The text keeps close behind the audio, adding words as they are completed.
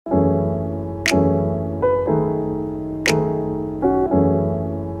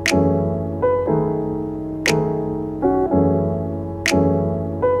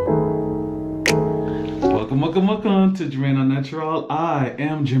JermaineAuNatural. I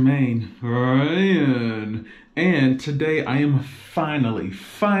am Jermaine Ryan, and today I am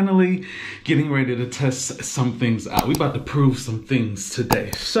finally getting ready to test some things out. We about to prove some things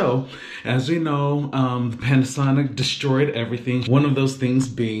today. So, as we know, the Panasonic destroyed everything. One of those things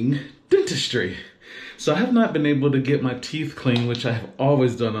being dentistry. So I have not been able to get my teeth clean, which I have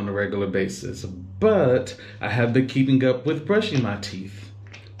always done on a regular basis, but I have been keeping up with brushing my teeth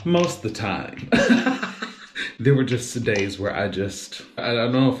most of the time. There were just days where I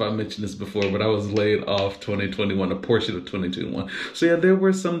don't know if I mentioned this before, but I was laid off 2021, a portion of 2021. So yeah, there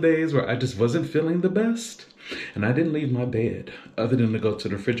were some days where I just wasn't feeling the best. And I didn't leave my bed other than to go to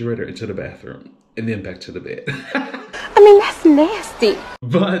the refrigerator and to the bathroom and then back to the bed. I mean, that's nasty.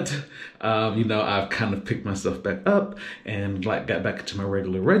 But, you know, I've kind of picked myself back up and got back into my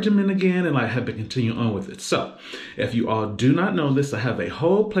regular regimen again, and I have been continuing on with it. So if you all do not know this, I have a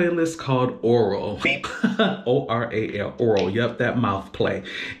whole playlist called Oral. O-R-A-L, Oral. Yep, that mouth play.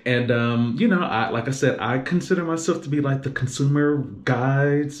 And, you know, like I said, I consider myself to be like the consumer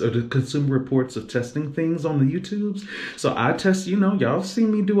guides or the consumer reports of testing things on the YouTubes. So I test, you know, y'all see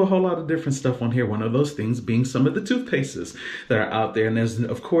me do a whole lot of different stuff on here. One of those things being some of the toothpastes that are out there. And there's,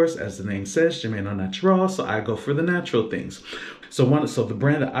 of course, as the name says, JermaineAuNatural, so I go for the natural things. So the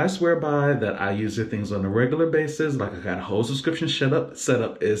brand that I swear by, that I use their things on a regular basis, like I got a whole subscription set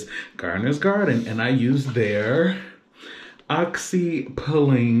up is Garner's Garden, and I use their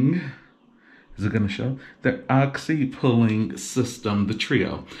oxy-pulling, is it gonna show? Their oxy-pulling system, the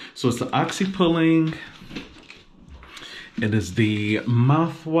trio. So it's the oxy-pulling, it is the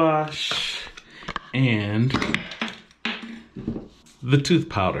mouthwash, and the tooth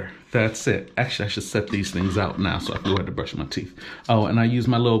powder. That's it. Actually, I should set these things out now so I can go ahead and brush my teeth. Oh, and I use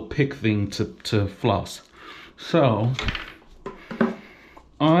my little pick thing to floss. So,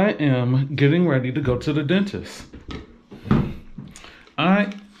 I am getting ready to go to the dentist.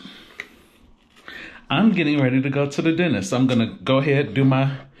 I'm getting ready to go to the dentist. I'm gonna go ahead, do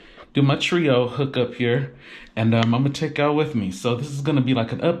my trio hookup here, and I'm gonna take y'all with me. So this is gonna be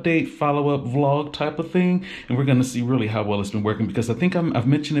like an update, follow-up vlog type of thing, and we're gonna see really how well it's been working, because I think I've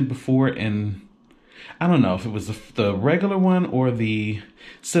mentioned it before, and I don't know if it was the regular one or the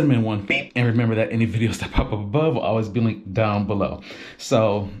cinnamon one. And remember that any videos that pop up above will always be linked down below.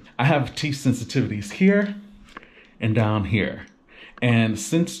 So I have teeth sensitivities here and down here. And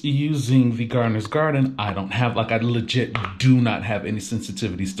since using the Garner's Garden, I legit do not have any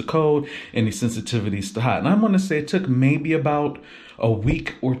sensitivities to cold, any sensitivities to hot. And I'm gonna say it took maybe about a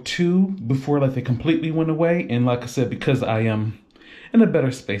week or two before like they completely went away. And like I said, because I am in a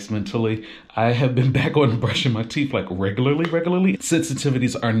better space mentally, I have been back on brushing my teeth like regularly.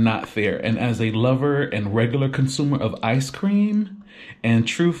 Sensitivities are not there. And as a lover and regular consumer of ice cream and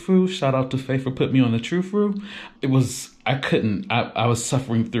True Fruit, shout out to Faye for putting me on the True Fruit, I was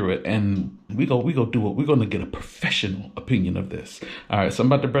suffering through it, and we're gonna get a professional opinion of this. All right, so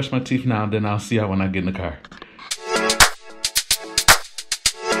I'm about to brush my teeth now, and then I'll see y'all when I get in the car.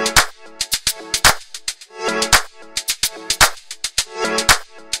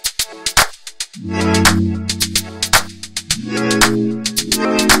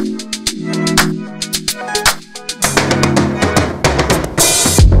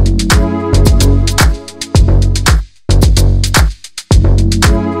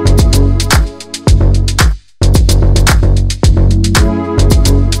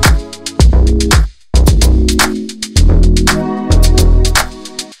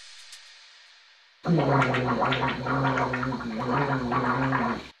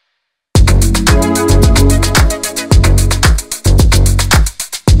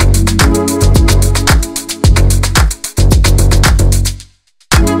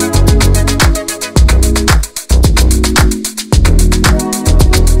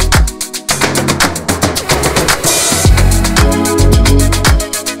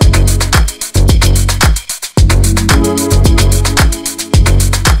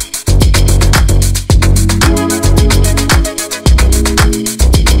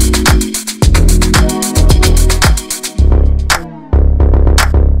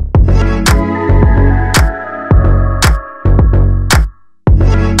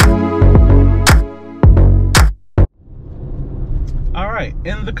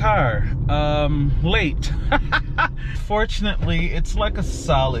 In the car, late. Fortunately, it's like a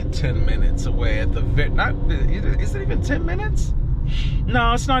solid 10 minutes away at the is it even 10 minutes?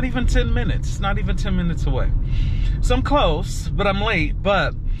 No, it's not even 10 minutes. It's not even 10 minutes away. So I'm close, but I'm late,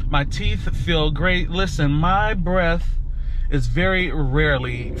 but my teeth feel great. Listen, my breath is very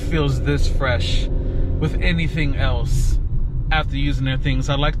rarely feels this fresh with anything else after using their things.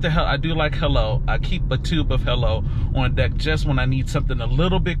 I do like Hello. I keep a tube of Hello on deck just when I need something a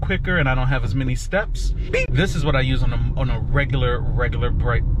little bit quicker and I don't have as many steps. This is what I use on a regular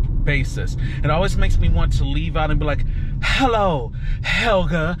basis. It always makes me want to leave out and be like, hello,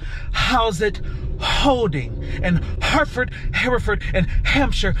 Helga, how's it holding? And Hartford, Hereford, and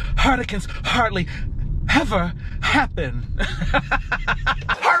Hampshire, Harlequins hardly ever happen.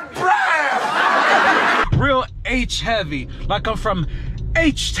 Real H heavy, like I'm from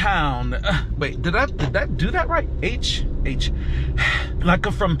H-Town. Wait, did I do that right? H. Like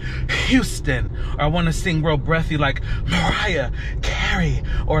I'm from Houston. Or I want to sing real breathy like Mariah Carey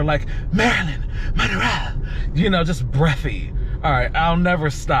or like Marilyn Monroe. You know, just breathy. All right, I'll never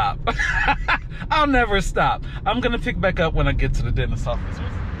stop. I'll never stop. I'm gonna pick back up when I get to the dentist's office.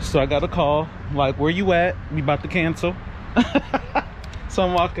 So I got a call, like, where you at? We about to cancel. So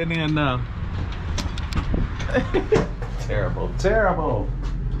I'm walking in now. Terrible.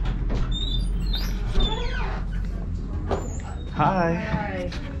 Hi.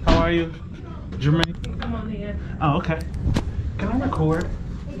 How are you? Jermaine? Come on here. Oh, okay. Can I record?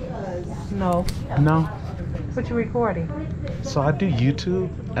 No. No? What you recording? So I do YouTube,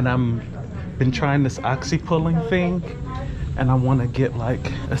 and been trying this oxy pulling thing, and I want to get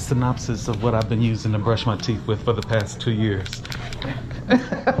like a synopsis of what I've been using to brush my teeth with for the past 2 years.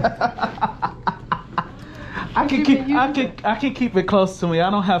 I can keep it close to me. I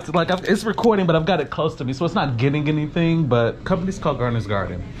don't have to, like, it's recording, but I've got it close to me, so it's not getting anything. But company's called Garner's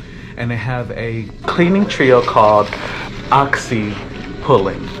Garden, and they have a cleaning trio called Oxy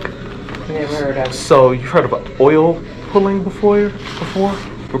Pulling. Never heard of it. So you've heard of oil pulling before?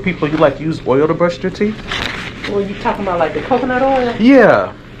 For people you like use oil to brush their teeth? Well, you talking about like the coconut oil?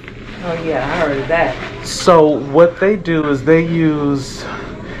 Yeah. Oh yeah, I heard of that. So what they do is they use,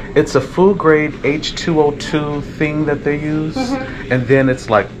 it's a food grade H2O2 thing that they use, and then it's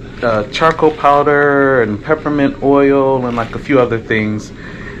like charcoal powder and peppermint oil and like a few other things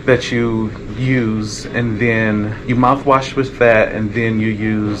that you use, and then you mouthwash with that, and then you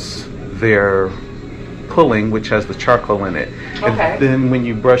use their pulling, which has the charcoal in it. Okay. And then when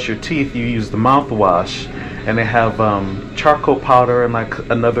you brush your teeth, you use the mouthwash, and they have charcoal powder and like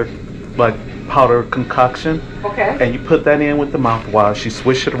another like powder concoction. Okay. And you put that in with the mouthwash, you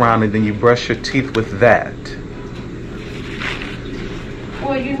swish it around, and then you brush your teeth with that.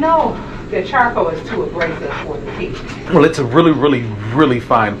 Well, you know the charcoal is too abrasive for the teeth. Well, it's a really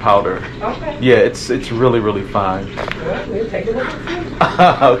fine powder. Okay. Yeah, it's really fine. Well, we'll take a look at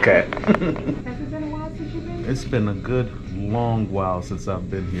it. Okay. Has it been a while since you've been? It's been a good long while since I've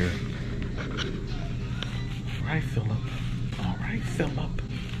been here. All right, Philip. All right, Philip.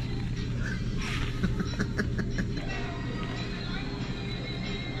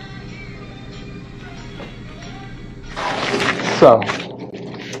 So,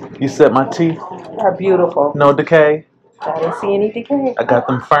 you said my teeth Are beautiful. no decay? I didn't see any decay. I got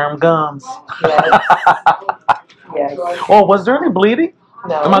them firm gums. Yes. Yes. Oh, was there any bleeding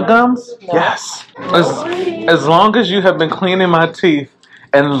No. in my gums? No. Yes. As long as you have been cleaning my teeth,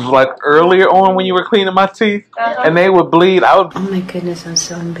 and like earlier on when you were cleaning my teeth, and they would bleed, I would. Oh my goodness, I'm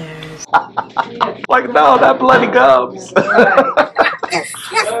so embarrassed. Like, no, that bloody gums.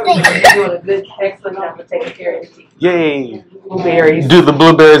 You're doing a good, excellent job of taking care of your teeth. Yay. Blueberries. Do the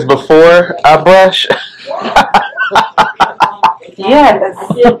blueberries before I brush? Yes.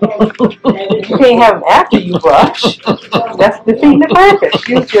 You can't have them after you brush. That's the thing, the purpose.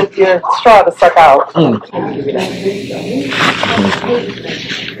 Use just your straw to suck out.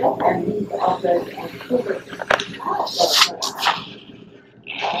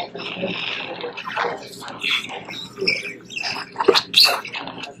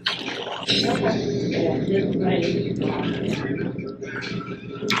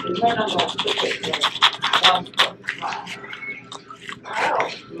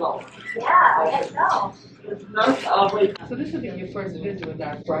 So this will be your first visit with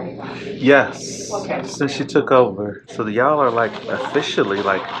us, right? Yes. Okay. Since she took over. So y'all are like officially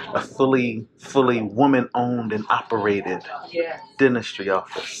like a fully woman-owned and operated dentistry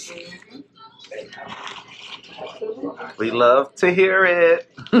office. We love to hear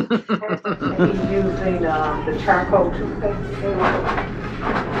it. He's using the charcoal toothpaste.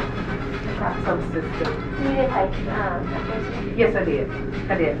 Got some system. You did like, Yes, I did.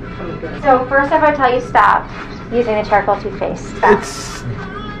 so first if I tell you stop using the charcoal toothpaste. Stop. It's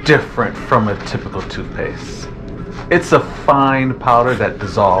different from a typical toothpaste. It's a fine powder that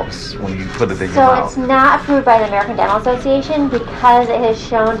dissolves when you put it in your So mouth. it's not approved by the American Dental Association because it is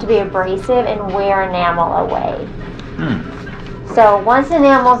shown to be abrasive and wear enamel away. So once the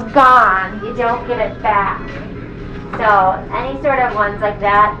enamel's gone, you don't get it back. So any sort of ones like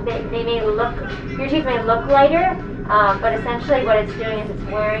that, they may look, your teeth may look lighter, but essentially what it's doing is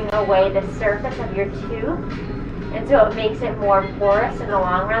it's wearing away the surface of your tooth, and so it makes it more porous in the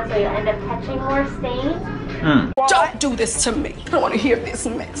long run, so you end up catching more stains. Don't do this to me. I don't want to hear this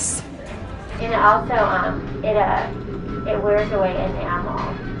mess. And it also, it wears away enamel.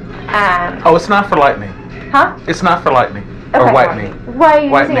 Oh, it's not for lightening. Huh? It's not for lightening Okay, or whitening. Why are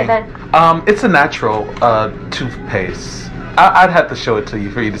you using it then? It's a natural toothpaste. I'd have to show it to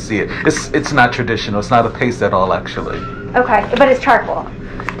you for you to see it. It's not traditional. It's not a paste at all, actually. Okay, but it's charcoal.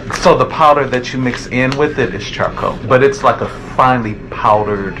 So the powder that you mix in with it is charcoal, but it's like a finely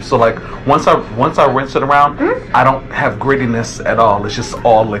powdered. So like once I rinse it around, I don't have grittiness at all. It's just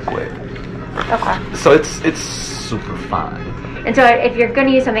all liquid. Okay. So it's super fine. And so if you're going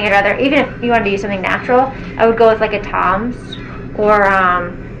to use something, I'd rather, even if you wanted to use something natural, I would go with like a Tom's or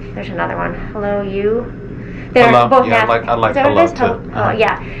there's another one. Hello You. They're both natural. I like Hello too. Oh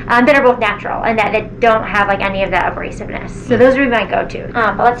yeah, that are both natural and that don't have like any of that abrasiveness. So those would be my go-to.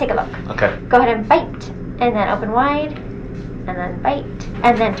 But let's take a look. Okay. Go ahead and bite, and then open wide, and then bite,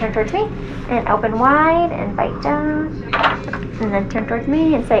 and then turn towards me, and open wide, and bite down, and then turn towards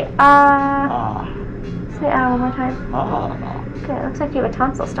me and say ah. Say ah one more time. Ah. Okay, it looks like you have a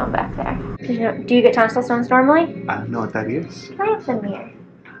tonsil stone back there. Do you get tonsil stones normally? I don't know what that is. Can I have the mirror?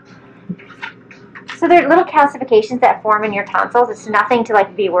 So they're little calcifications that form in your tonsils. It's nothing to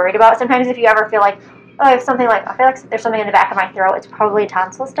like be worried about. Sometimes if you ever feel like, oh, I feel like there's something in the back of my throat, it's probably a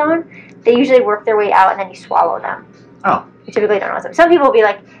tonsil stone. They usually work their way out and then you swallow them. Oh. You typically don't know what's up. Some people will be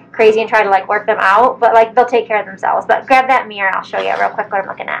like crazy and try to like work them out, but like they'll take care of themselves. But grab that mirror and I'll show you real quick what I'm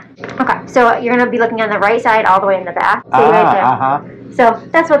looking at. Okay, so you're gonna be looking on the right side all the way in the back. So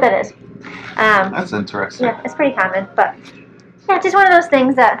that's what that is. That's interesting. Yeah, it's pretty common, but yeah, it's just one of those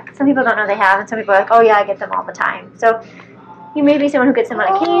things that some people don't know they have, and some people are like, oh yeah, I get them all the time. So you may be someone who gets them on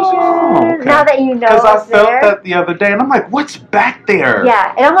occasion. Okay. Now that you know it's because I felt there. that the other day, and I'm like, what's back there?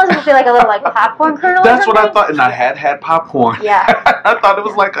 Yeah, it almost would feel like a little like popcorn kernel. That's what I thought, and I had popcorn. Yeah. I thought it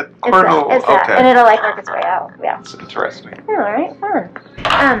was like a kernel. It's that, and it'll like work its way out. Yeah. It's interesting. Oh, all right, fun.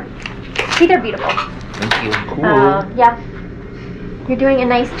 Teeth are beautiful. Thank you. Yeah. You're doing a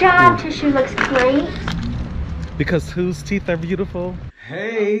nice job. Tissue looks great. Because whose teeth are beautiful?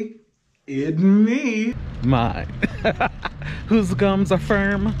 Hey, it's me. Mine. Whose gums are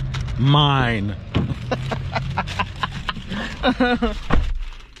firm? Mine.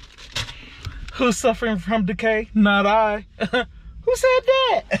 Who's suffering from decay? Not I. Who said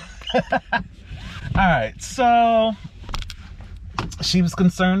that? Alright, so she was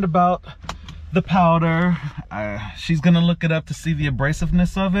concerned about the powder. She's gonna look it up to see the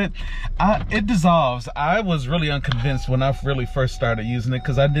abrasiveness of it. It dissolves. I was really unconvinced when I really first started using it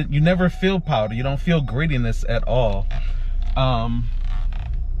because you never feel powder. You don't feel grittiness at all.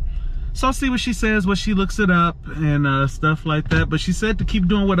 So I'll see what she says, what she looks it up and stuff like that. But she said to keep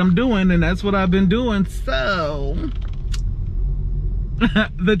doing what I'm doing, and that's what I've been doing. So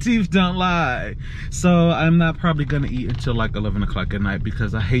the teeth don't lie. So I'm not probably gonna eat until like 11 o'clock at night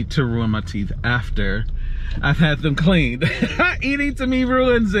because I hate to ruin my teeth after I've had them cleaned. Eating to me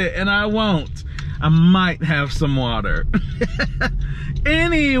ruins it, and I won't. I might have some water.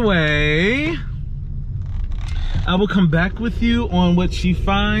 Anyway, I will come back with you on what she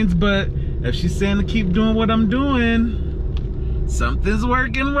finds, but if she's saying to keep doing what I'm doing, something's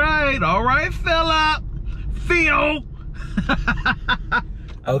working right. All right, Phil.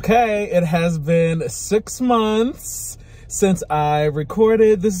 Okay, it has been 6 months since I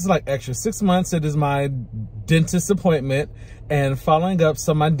recorded. This is like extra 6 months. It is my dentist appointment, and following up,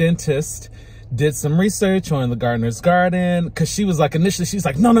 so my dentist did some research on the Garner's garden, because she was like, initially she was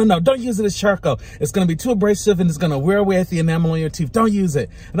like, no, don't use it as charcoal. It's going to be too abrasive and it's going to wear away at the enamel on your teeth. Don't use it.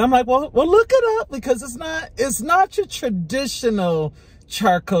 And I'm like, well, look it up, because it's not your traditional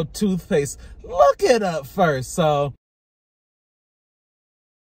charcoal toothpaste. Look it up first. So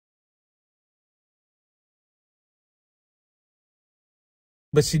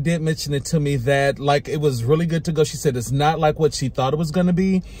but she did mention it to me that like it was really good to go. She said it's not like what she thought it was going to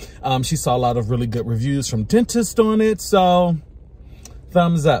be. She saw a lot of really good reviews from dentists on it. So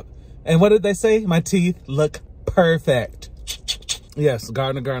thumbs up. And what did they say? My teeth look perfect. Yes,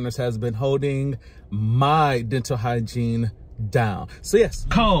 Garners has been holding my dental hygiene down. So yes,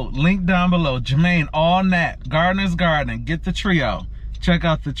 code link down below. JermaineAuNat, Garner's Garden. Get the trio. Check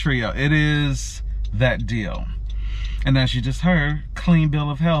out the trio. It is that deal. And as you just heard, clean bill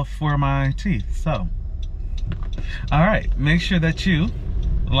of health for my teeth. So, all right, make sure that you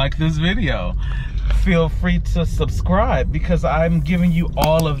like this video. feel free to subscribe because I'm giving you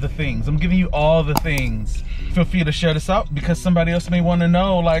all of the things. I'm giving you all the things. Feel free to share this out because somebody else may want to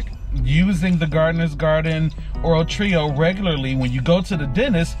know, like, using the Gardeners Garden Oral Trio regularly when you go to the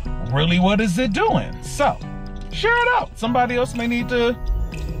dentist, really what is it doing? So, share it out. Somebody else may need to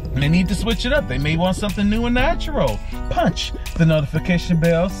switch it up. They may want something new and natural. Punch the notification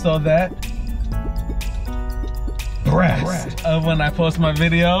bell so that of when I post my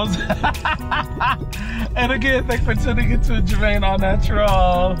videos. And again, thanks for tuning into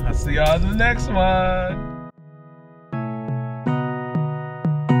JermaineAuNatural. I'll see y'all in the next one.